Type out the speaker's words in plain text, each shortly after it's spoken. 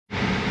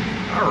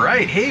All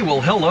right, hey,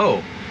 well,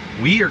 hello.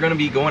 We are going to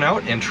be going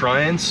out and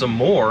trying some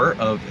more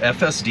of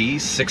FSD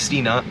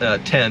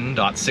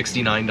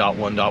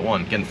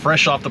 10.69.1.1. Again,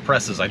 fresh off the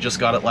presses. I just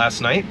got it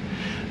last night.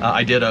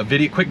 I did a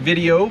quick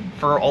video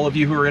for all of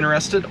you who are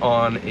interested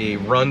on a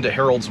run to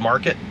Harold's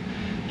Market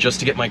just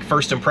to get my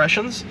first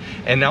impressions.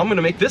 And now I'm going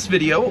to make this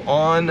video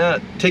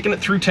on taking it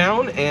through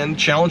town and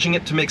challenging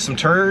it to make some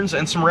turns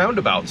and some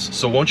roundabouts.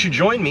 So won't you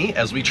join me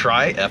as we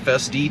try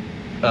FSD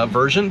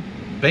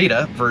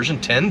beta version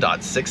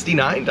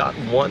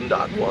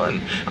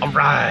 10.69.1.1. All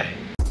right.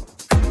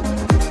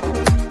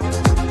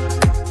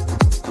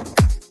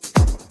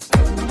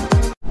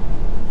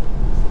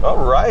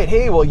 All right,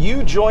 hey, well,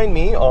 you join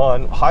me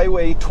on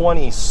Highway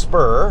 20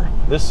 Spur.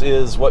 This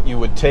is what you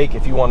would take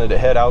if you wanted to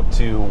head out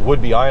to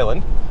Whidbey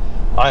Island.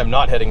 I am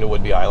not heading to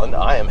Whidbey Island.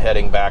 I am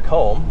heading back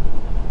home.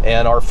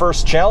 And our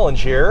first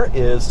challenge here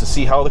is to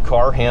see how the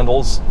car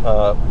handles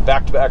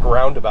back-to-back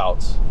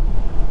roundabouts.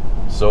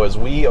 So as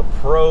we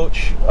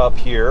approach up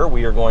here,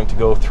 we are going to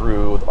go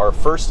through our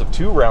first of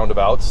two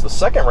roundabouts. The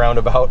second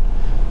roundabout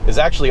is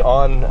actually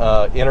on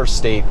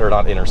interstate, or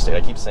not interstate,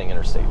 I keep saying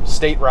interstate,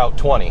 State Route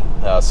 20.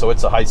 So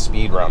it's a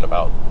high-speed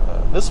roundabout.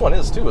 This one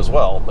is too as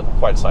well, but not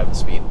quite as high of a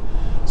speed.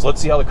 So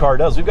let's see how the car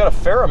does. We've got a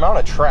fair amount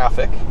of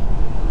traffic.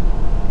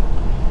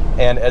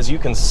 And as you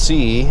can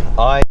see,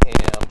 I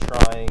am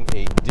trying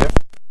a different...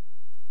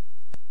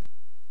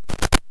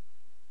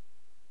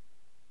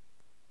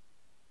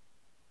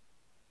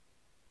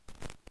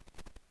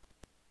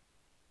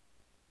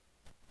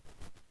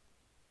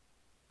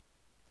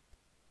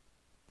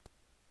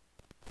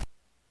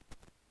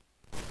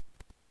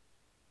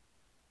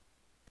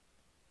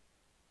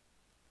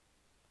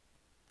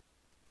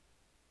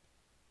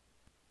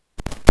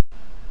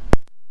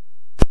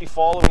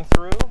 following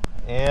through,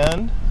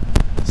 and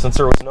since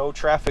there was no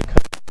traffic,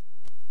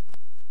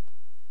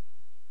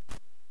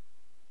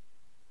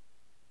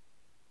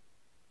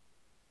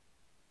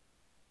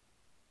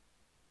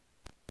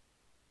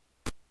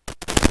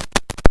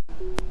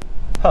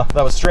 that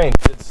was strange.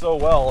 It did so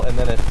well, and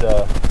then it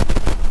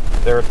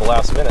there at the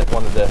last minute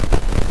wanted to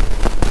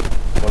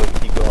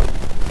keep going.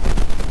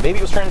 Maybe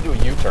it was trying to do a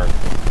U-turn.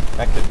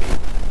 That could be.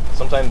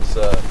 Sometimes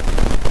the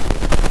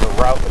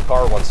route the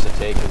car wants to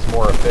take is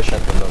more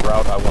efficient than the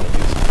route I want to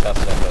use to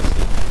test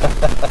FSD.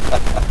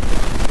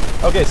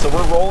 Okay, so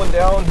we're rolling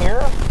down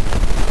here,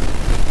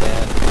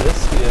 and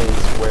this is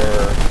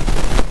where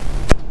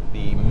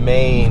the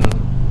main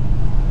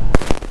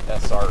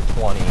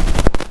SR20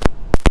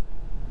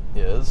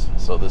 is.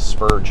 So this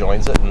spur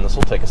joins it, and this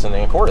will take us into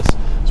Anacortes.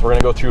 So we're going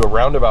to go through a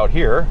roundabout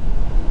here.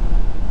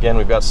 Again,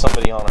 we've got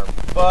somebody on our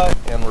butt,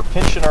 and we're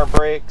pinching our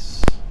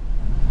brakes.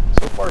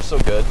 So far, so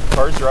good.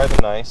 Car's driving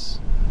nice.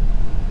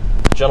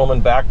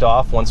 Gentleman backed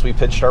off once we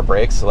pitched our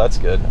brakes, so that's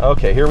good.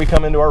 Okay, here we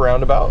come into our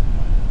roundabout.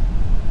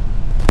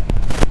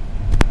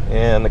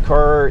 And the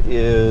car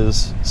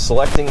is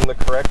selecting the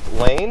correct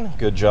lane.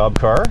 Good job,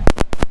 car.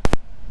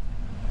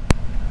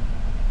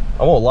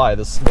 I won't lie,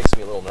 this makes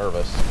me a little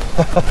nervous.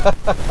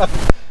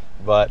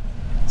 But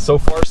so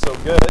far, so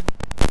good.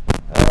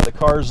 The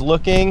car's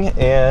looking,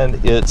 and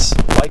it's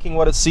liking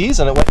what it sees,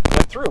 and it went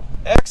through.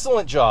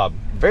 Excellent job.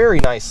 Very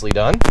nicely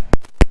done.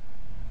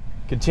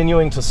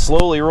 Continuing to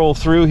slowly roll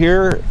through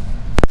here.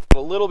 A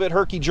little bit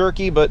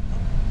herky-jerky, but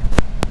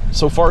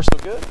so far so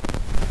good.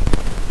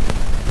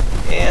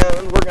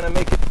 And we're going to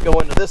make it go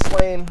into this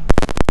lane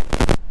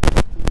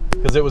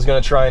because it was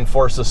going to try and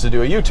force us to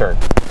do a U-turn.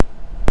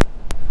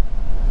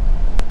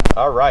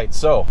 All right,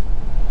 so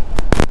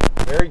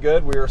very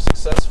good. We are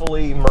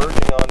successfully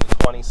merging onto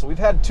 20. So we've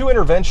had two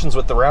interventions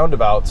with the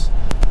roundabouts,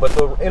 but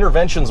the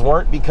interventions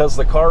weren't because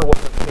the car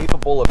wasn't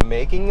capable of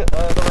making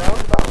the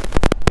roundabout.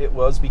 It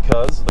was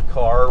because the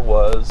car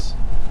was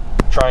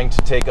trying to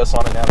take us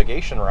on a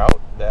navigation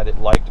route that it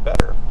liked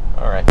better.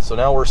 All right, so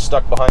now we're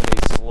stuck behind a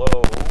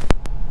slow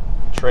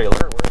trailer.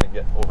 We're going to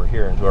get over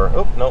here into our...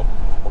 Oh, no,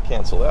 we'll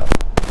cancel that.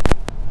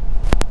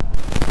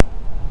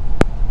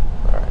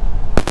 All right.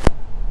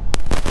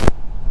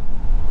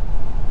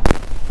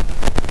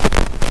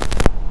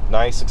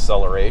 Nice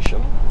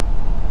acceleration.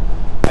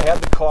 I had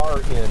the car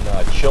in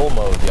chill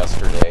mode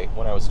yesterday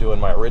when I was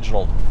doing my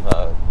original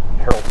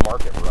Harold's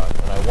Market run,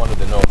 and I wanted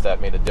to know if that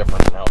made a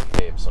difference in how it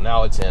behaved. So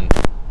now it's in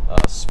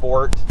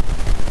sport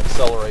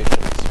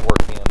acceleration,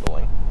 sport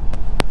handling,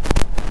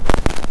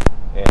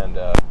 and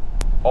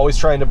always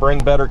trying to bring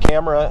better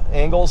camera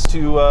angles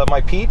to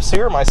my peeps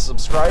here, my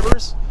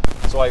subscribers.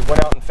 So I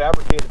went out and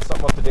fabricated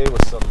something up today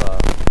with some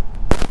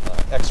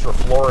extra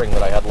flooring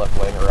that I had left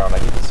laying around. I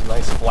needed some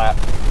nice flat,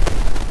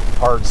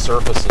 hard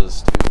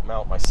surfaces to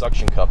mount my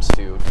suction cups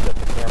to get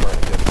the camera in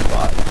a good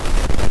spot.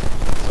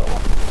 So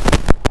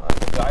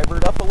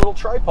diverted up a little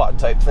tripod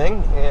type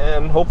thing,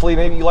 and hopefully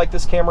maybe you like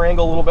this camera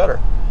angle a little better.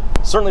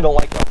 Certainly don't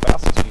like how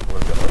fast these people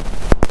are going.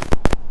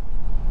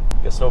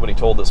 Guess nobody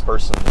told this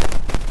person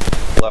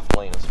left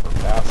lane is for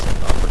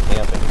passing, not for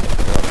camping.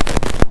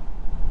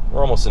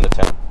 We're almost into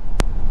town.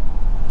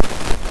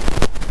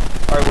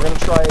 Alright, we're going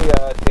to try and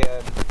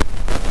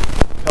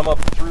come up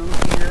through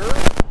here.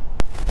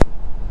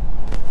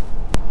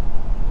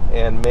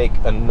 and make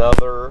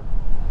another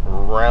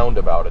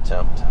roundabout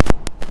attempt.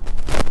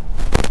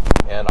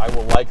 And I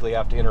will likely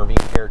have to intervene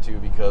here too,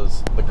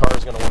 because the car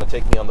is going to want to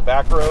take me on the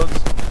back roads,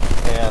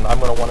 and I'm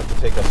going to want it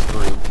to take us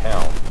through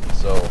town.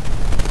 So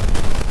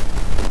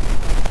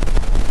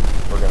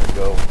we're going to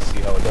go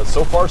see how it does.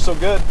 So far, so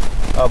good.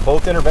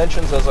 Both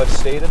interventions, as I've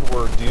stated,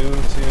 were due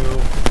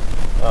to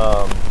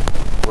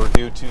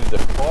the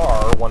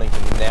car wanting to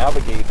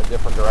navigate a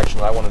different direction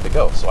than I wanted to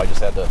go. So I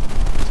just had to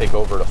take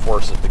over to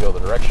force it to go the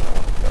direction I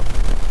wanted to go.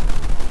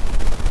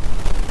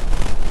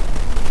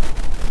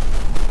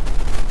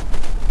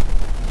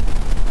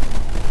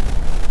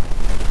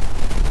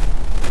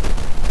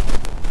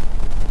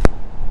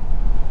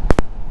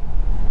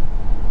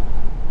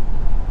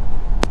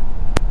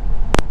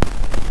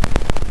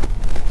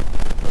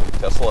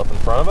 Tesla up in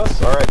front of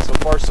us. All right, so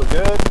far so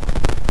good.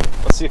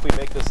 Let's see if we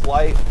make this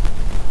light.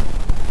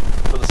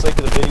 For the sake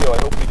of the video, I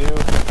hope we do.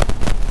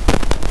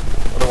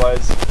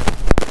 Otherwise,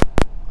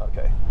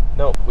 okay.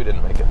 Nope, we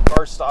didn't make it.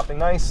 Car's stopping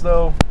nice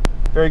though.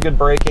 Very good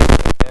braking,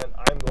 and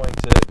I'm going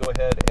to go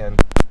ahead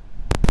and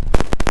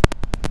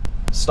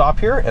stop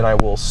here, and I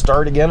will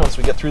start again once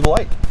we get through the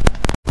light.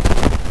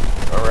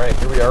 All right,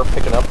 here we are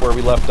picking up where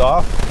we left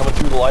off, coming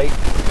through the light.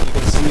 You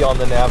can see on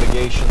the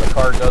navigation the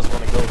car does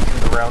want to go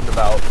through the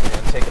roundabout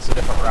and take us a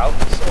different route,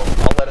 so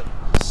I'll let it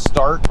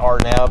start our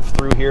nav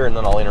through here, and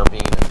then I'll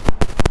intervene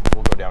and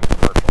we'll go down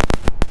commercial.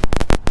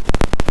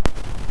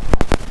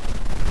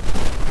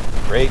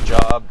 Great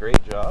job,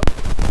 great job.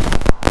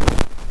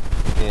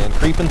 And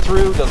creeping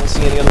through, doesn't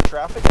see any other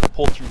traffic. It'll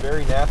pull through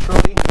very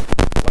naturally.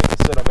 Like I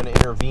said, I'm going to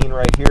intervene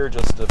right here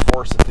just to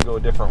force it to go a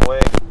different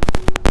way.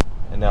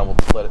 And now we'll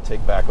let it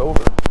take back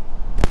over.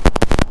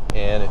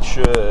 And it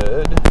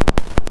should...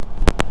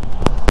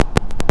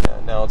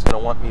 Yeah, now it's going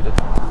to want me to...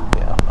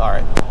 Yeah,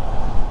 alright.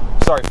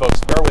 Sorry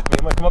folks, bear with me.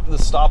 I'm going to come up to the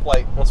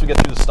stoplight. Once we get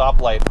through the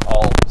stoplight,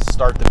 I'll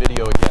start the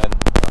video again.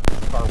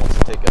 The car wants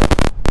to take a...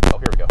 Oh,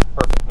 here we go.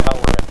 Perfect. Now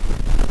we're in.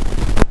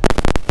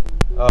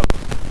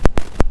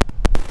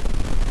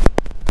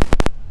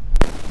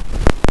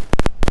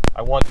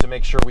 I want to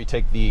make sure we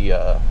take the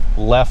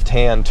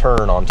left-hand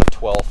turn onto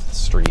 12th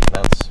Street.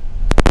 That's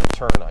the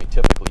turn I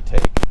typically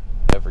take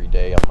every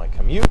day on my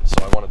commute, so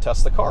I want to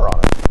test the car on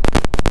it.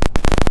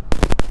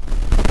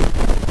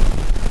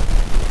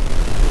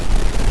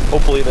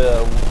 Hopefully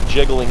the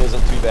jiggling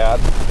isn't too bad.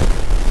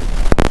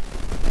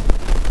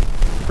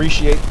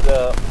 Appreciate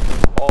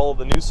all of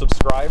the new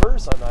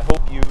subscribers, and I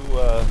hope you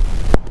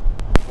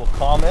will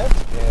comment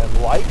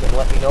and like and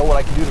let me know what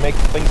I can do to make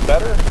things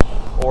better,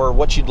 or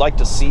what you'd like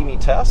to see me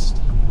test.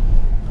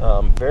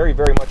 Very,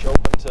 very much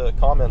open to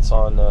comments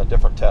on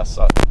different tests.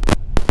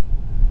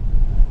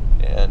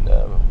 And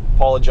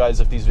apologize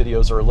if these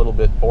videos are a little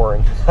bit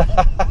boring.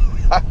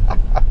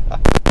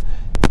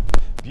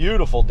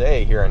 Beautiful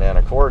day here in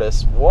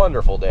Anacortes,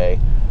 wonderful day,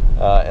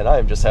 and I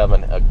am just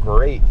having a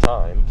great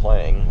time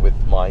playing with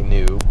my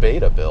new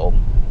beta build.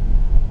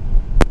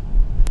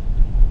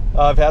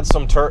 I've had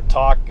some talk,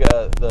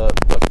 the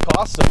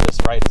cost of this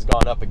ride has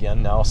gone up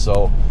again now,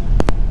 so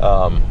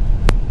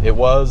it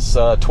was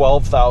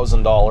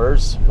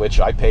 $12,000, which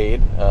I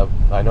paid.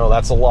 I know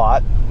that's a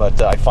lot,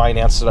 but I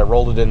financed it. I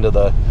rolled it into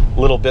the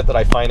little bit that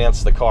I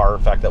financed the car.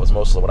 In fact, that was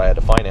mostly what I had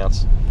to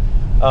finance.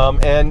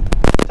 And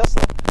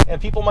Tesla. And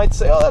people might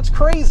say, oh, that's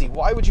crazy.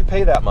 Why would you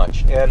pay that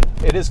much? And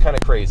it is kind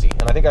of crazy.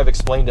 And I think I've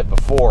explained it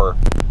before.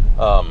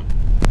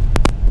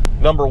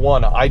 Number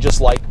one, I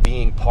just like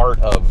being part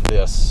of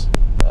this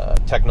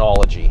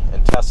technology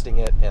and testing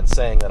it and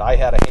saying that I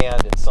had a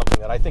hand in something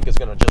that I think is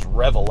going to just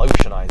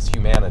revolutionize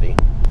humanity.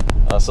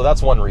 So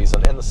that's one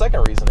reason. And the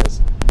second reason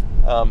is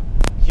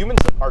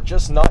humans are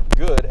just not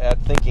good at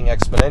thinking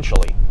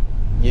exponentially.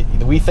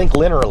 We think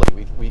linearly.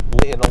 We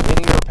in a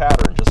linear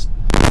pattern, just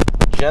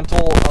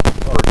gentle up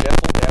or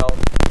gentle down.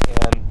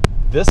 And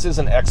this is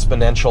an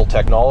exponential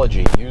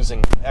technology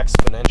using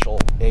exponential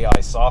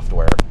AI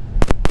software.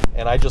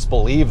 And I just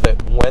believe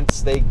that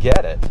once they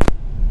get it,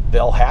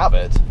 they'll have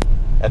it.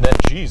 And then,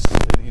 geez,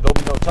 there'll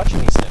be no touching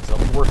these things. They'll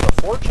be worth a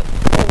fortune.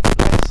 Oh,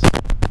 nice.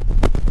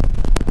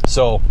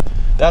 So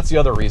that's the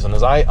other reason,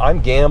 is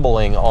I'm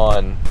gambling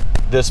on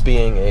this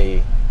being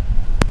a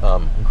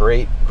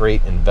great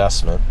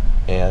investment.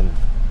 And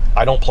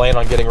I don't plan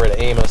on getting rid of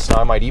Amos. Now,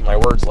 I might eat my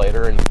words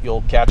later, and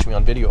you'll catch me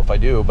on video if I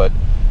do. But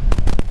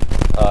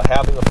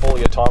having a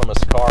fully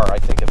autonomous car, I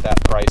think at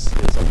that price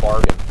is a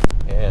bargain.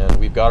 And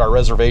we've got our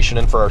reservation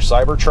in for our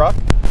Cybertruck.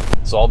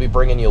 So I'll be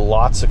bringing you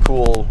lots of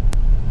cool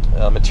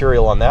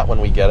material on that when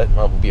we get it.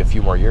 Well, it'll be a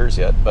few more years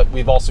yet, but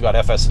we've also got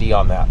FSD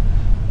on that,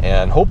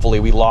 and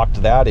hopefully we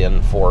locked that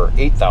in for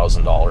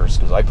 $8,000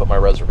 because I put my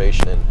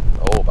reservation in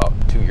about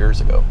 2 years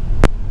ago.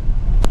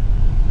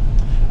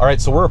 All right,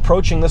 so we're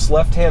approaching this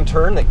left-hand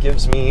turn that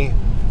gives me,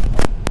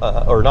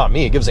 or not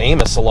me, it gives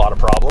Amos a lot of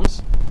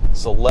problems.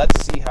 So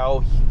let's see how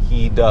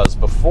he does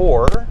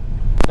before.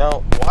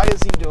 Now, why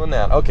is he doing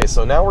that? Okay,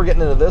 so now we're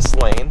getting into this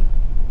lane.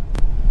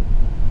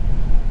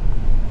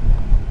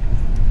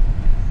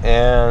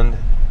 And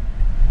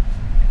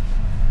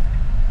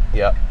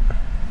yeah,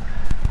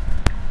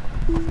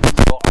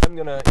 so I'm I'm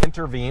gonna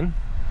intervene.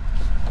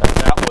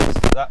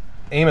 That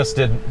Amos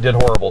did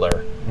horrible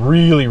there.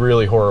 Really,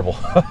 really horrible.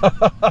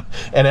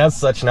 And as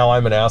such, now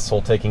I'm an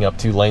asshole taking up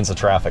 2 lanes of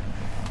traffic.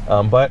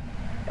 But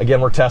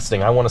again, we're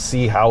testing. I want to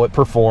see how it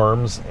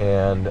performs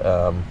and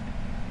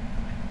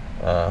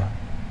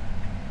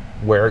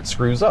where it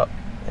screws up.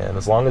 And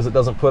as long as it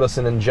doesn't put us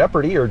in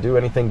jeopardy or do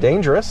anything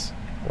dangerous,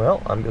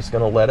 well, I'm just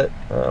going to let it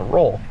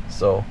roll.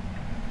 So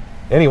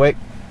anyway,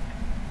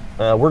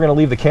 we're going to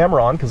leave the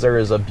camera on because there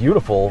is a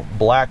beautiful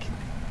black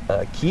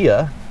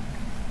Kia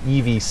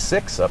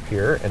EV6 up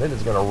here, and it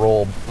is going to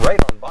roll right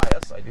on by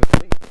us, I do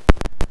believe.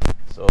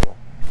 So,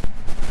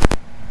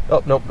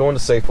 oh, nope, going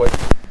to Safeway.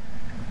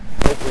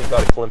 Hopefully you've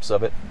got a glimpse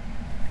of it.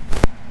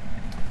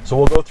 So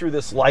we'll go through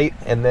this light,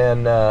 and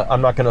then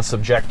I'm not going to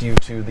subject you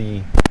to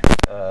the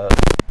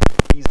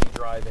easy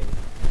driving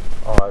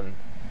on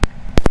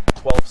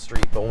 12th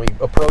Street, but when we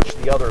approach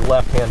the other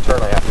left-hand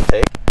turn I have to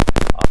take,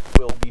 I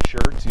will be sure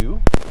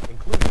to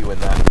include you in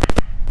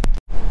that.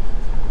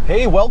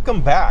 Hey,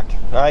 welcome back.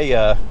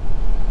 I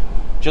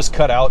just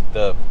cut out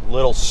the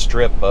little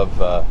strip of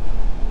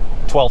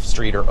 12th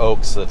Street or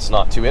Oaks that's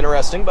not too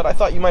interesting, but I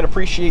thought you might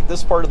appreciate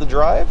this part of the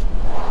drive.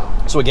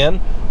 So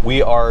again,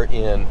 we are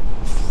in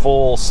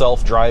full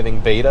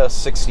self-driving beta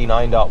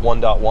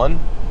 69.1.1.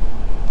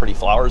 Pretty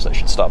flowers, I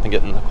should stop and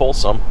get in the coal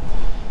some.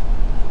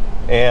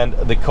 And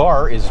the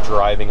car is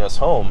driving us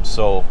home,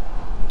 so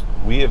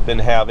we have been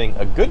having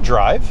a good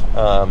drive.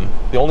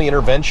 The only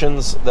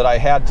interventions that I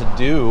had to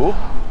do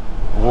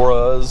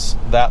was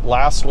that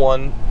last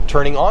one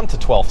turning onto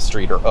 12th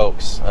Street or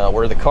Oaks,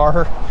 where the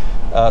car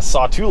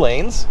saw 2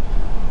 lanes.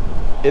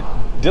 It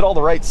did all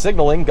the right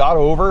signaling, got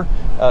over,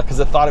 because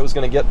it thought it was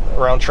going to get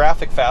around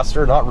traffic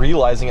faster, not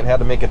realizing it had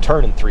to make a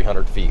turn in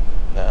 300 feet.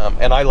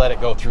 And I let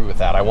it go through with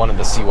that. I wanted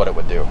to see what it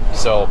would do.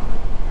 So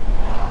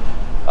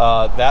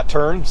that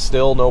turn,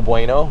 still no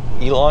bueno.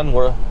 Elon,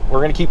 we're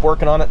going to keep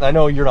working on it. And I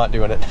know you're not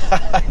doing it.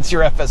 It's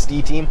your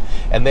FSD team,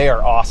 and they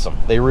are awesome.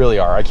 They really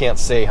are. I can't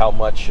say how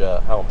much,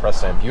 how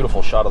impressed I am.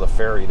 Beautiful shot of the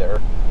ferry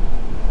there.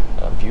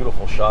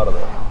 Beautiful shot of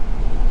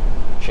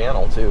the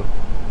channel, too.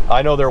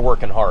 I know they're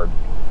working hard,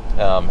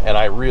 and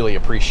I really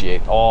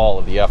appreciate all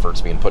of the efforts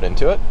being put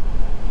into it.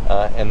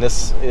 And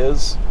this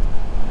is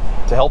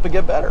to help it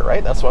get better,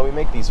 right? That's why we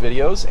make these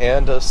videos,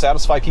 and to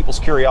satisfy people's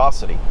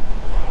curiosity.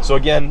 So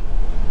again,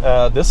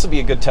 this will be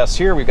a good test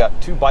here. We've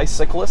got 2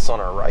 bicyclists on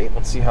our right.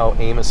 Let's see how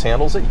Amos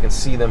handles it. You can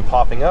see them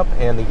popping up,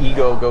 and the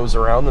Ego goes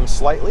around them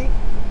slightly.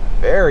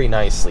 Very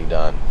nicely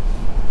done.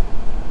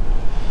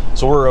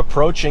 So we're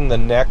approaching the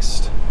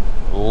next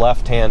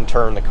left-hand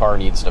turn the car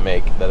needs to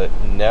make that it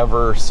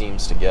never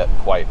seems to get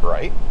quite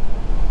right.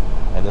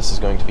 And this is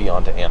going to be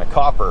onto Anna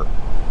Copper.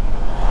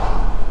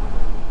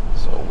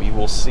 So we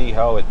will see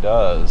how it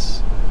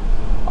does.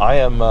 I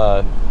am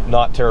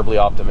not terribly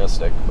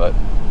optimistic, but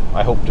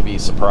I hope to be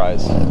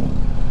surprised.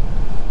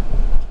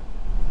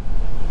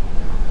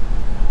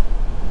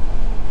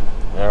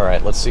 All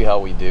right, let's see how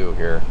we do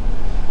here.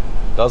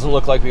 Doesn't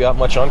look like we got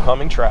much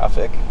oncoming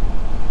traffic,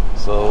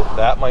 so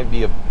that might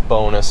be a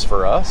bonus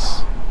for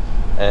us.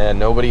 And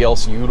nobody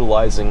else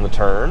utilizing the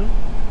turn.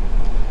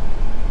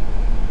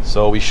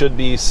 So we should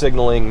be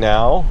signaling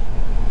now.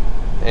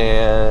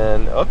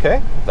 And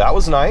okay, that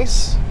was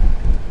nice.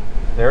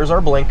 There's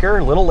our blinker,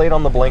 a little late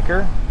on the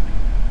blinker.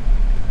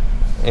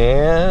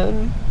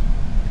 And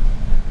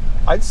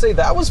I'd say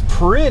that was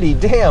pretty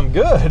damn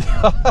good.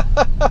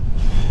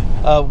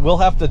 We'll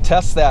have to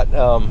test that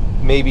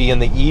maybe in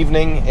the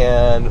evening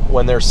and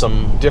when there's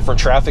some different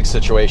traffic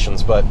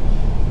situations, but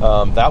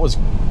that was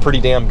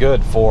pretty damn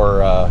good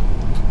for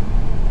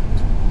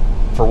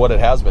what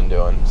it has been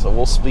doing. So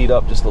we'll speed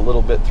up just a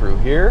little bit through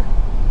here.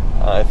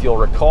 If you'll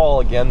recall,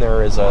 again,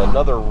 there is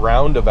another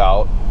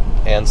roundabout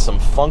and some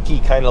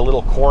funky kind of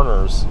little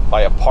corners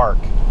by a park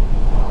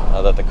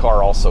that the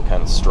car also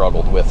kind of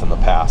struggled with in the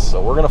past. So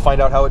we're going to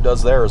find out how it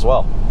does there as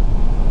well.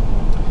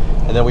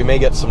 And then we may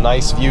get some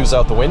nice views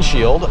out the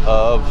windshield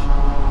of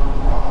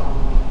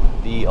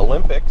the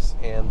Olympics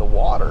and the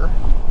water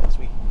as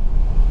we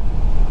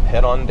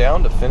head on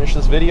down to finish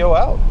this video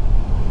out.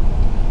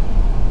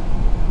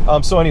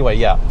 So anyway,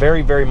 yeah,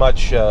 very, very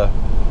much a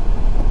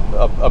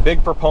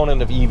big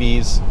proponent of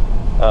EVs.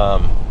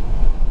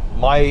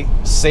 My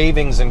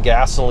savings in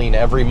gasoline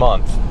every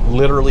month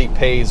literally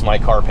pays my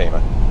car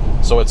payment.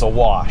 So it's a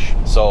wash.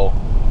 So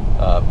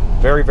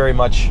very, very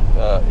much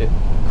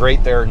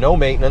great there. No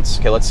maintenance.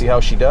 Okay, let's see how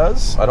she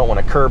does. I don't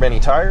want to curb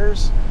any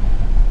tires.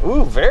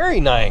 Ooh,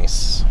 very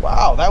nice.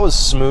 Wow, that was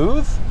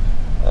smooth.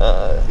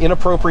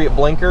 Inappropriate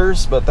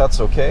blinkers, but that's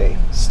okay.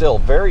 Still,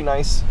 very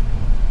nice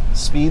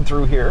speed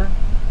through here.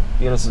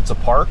 Being as it's a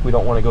park, we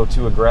don't want to go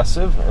too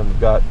aggressive. And we've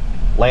got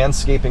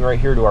landscaping right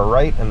here to our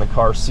right, and the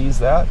car sees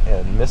that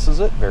and misses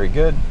it. Very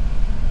good.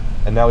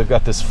 And now we've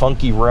got this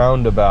funky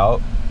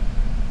roundabout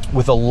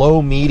with a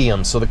low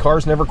medium, so the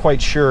car's never quite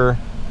sure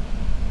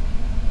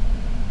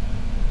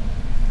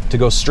to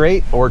go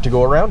straight or to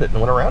go around it, and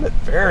went around it.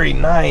 Very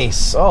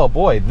nice. Oh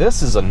boy,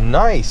 this is a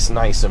nice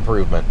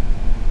improvement.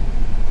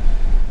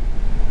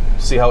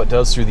 See how it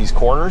does through these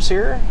corners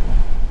here.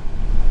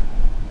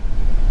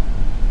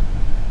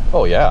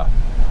 Oh yeah.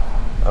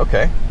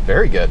 Okay,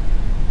 very good.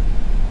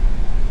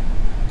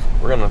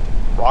 We're gonna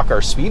rock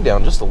our speed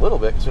down just a little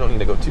bit because we don't need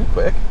to go too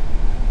quick.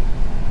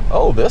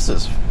 Oh, this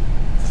is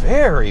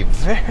very,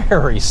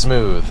 very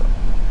smooth.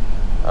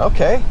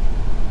 Okay.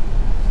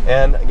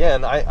 And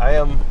again, I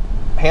am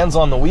hands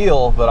on the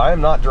wheel, but I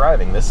am not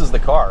driving. This is the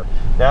car.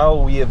 Now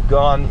we have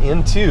gone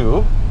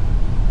into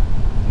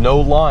no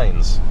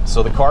lines.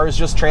 So the car has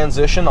just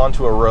transitioned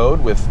onto a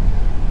road with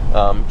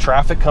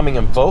traffic coming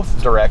in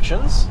both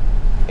directions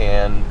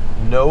and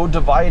no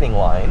dividing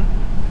line,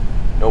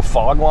 no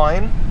fog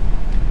line.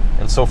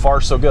 And so far,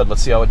 so good.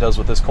 Let's see how it does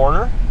with this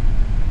corner.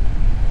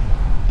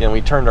 Again,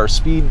 we turned our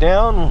speed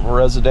down.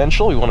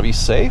 Residential, we want to be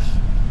safe.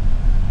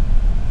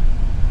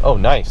 Oh,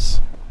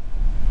 nice.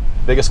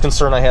 Biggest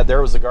concern I had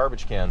there was the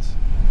garbage cans.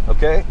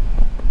 Okay.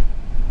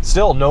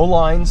 Still, no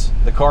lines.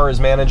 The car is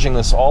managing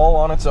this all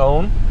on its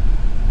own,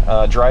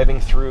 driving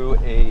through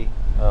a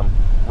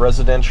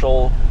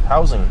residential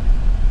housing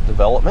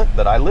development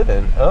that I live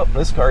in. Oh,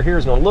 this car here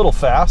is going a little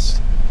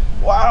fast.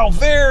 Wow,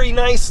 very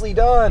nicely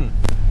done.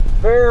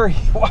 Very,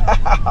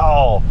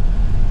 wow.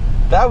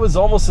 That was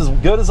almost as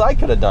good as I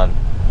could have done.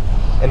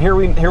 And here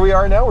we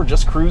are now. We're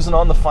just cruising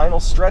on the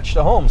final stretch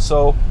to home.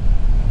 So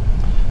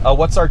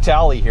what's our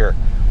tally here?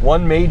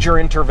 One major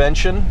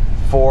intervention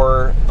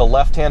for the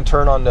left-hand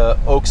turn onto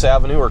Oaks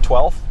Avenue or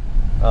 12th.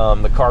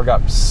 The car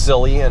got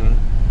silly and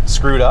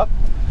screwed up.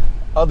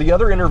 The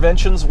other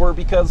interventions were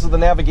because of the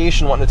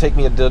navigation wanting to take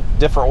me a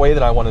different way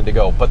than I wanted to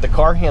go. But the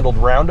car handled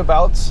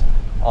roundabouts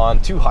on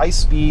 2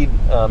 high-speed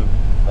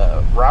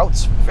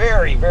routes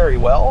very, very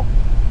well.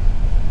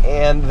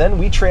 And then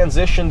we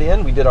transitioned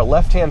in. We did our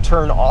left-hand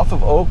turn off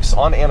of Oaks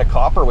on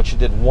Anacopper, which it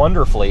did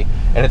wonderfully.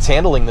 And it's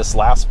handling this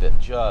last bit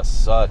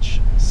just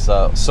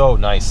so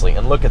nicely.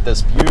 And look at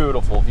this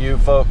beautiful view,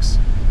 folks.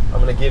 I'm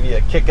going to give you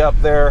a kick up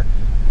there.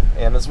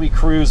 And as we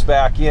cruise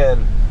back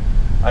in,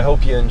 I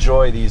hope you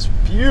enjoy these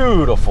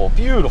beautiful,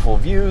 beautiful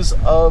views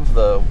of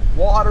the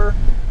water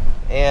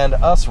and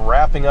us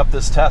wrapping up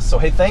this test. So,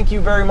 hey, thank you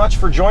very much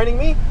for joining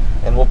me.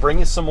 And we'll bring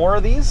you some more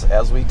of these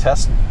as we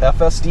test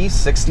FSD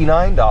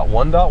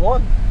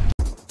 69.1.1.